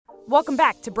Welcome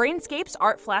back to Brainscape's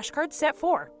Art Flashcard Set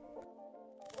 4.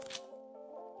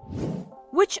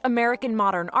 Which American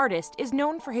modern artist is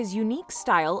known for his unique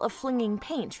style of flinging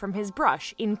paint from his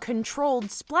brush in controlled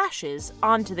splashes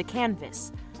onto the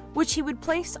canvas, which he would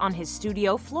place on his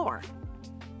studio floor?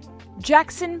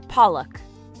 Jackson Pollock.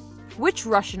 Which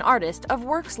Russian artist of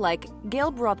works like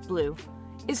Gelbrot Blue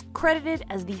is credited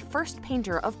as the first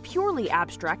painter of purely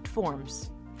abstract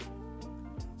forms?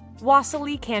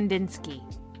 Wassily Kandinsky.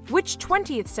 Which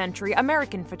 20th century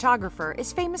American photographer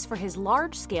is famous for his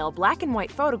large-scale black and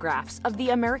white photographs of the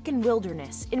American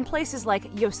wilderness in places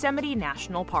like Yosemite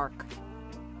National Park?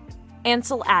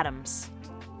 Ansel Adams.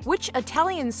 Which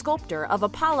Italian sculptor of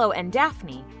Apollo and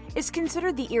Daphne is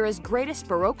considered the era's greatest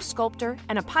Baroque sculptor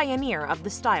and a pioneer of the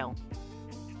style?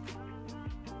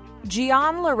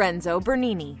 Gian Lorenzo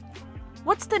Bernini.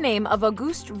 What's the name of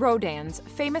Auguste Rodin's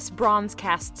famous bronze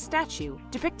cast statue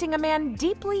depicting a man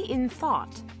deeply in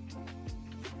thought?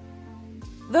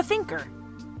 The Thinker.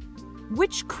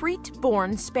 Which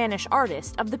Crete-born Spanish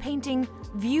artist of the painting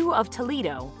View of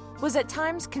Toledo was at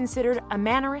times considered a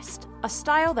mannerist, a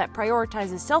style that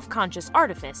prioritizes self-conscious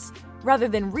artifice rather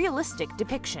than realistic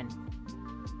depiction?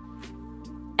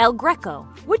 El Greco.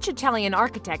 Which Italian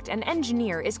architect and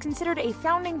engineer is considered a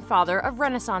founding father of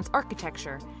Renaissance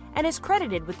architecture and is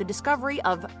credited with the discovery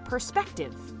of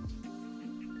perspective?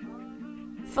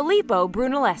 Filippo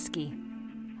Brunelleschi.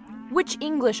 Which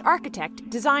English architect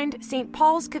designed St.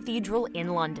 Paul's Cathedral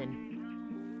in London?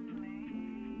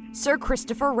 Sir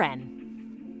Christopher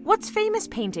Wren. What's famous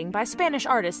painting by Spanish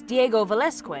artist Diego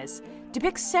Velázquez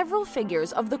depicts several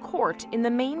figures of the court in the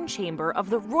main chamber of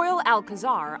the Royal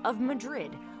Alcazar of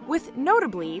Madrid, with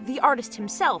notably the artist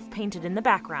himself painted in the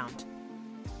background?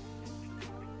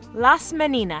 Las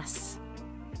Meninas.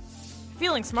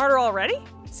 Feeling smarter already?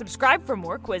 Subscribe for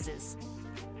more quizzes.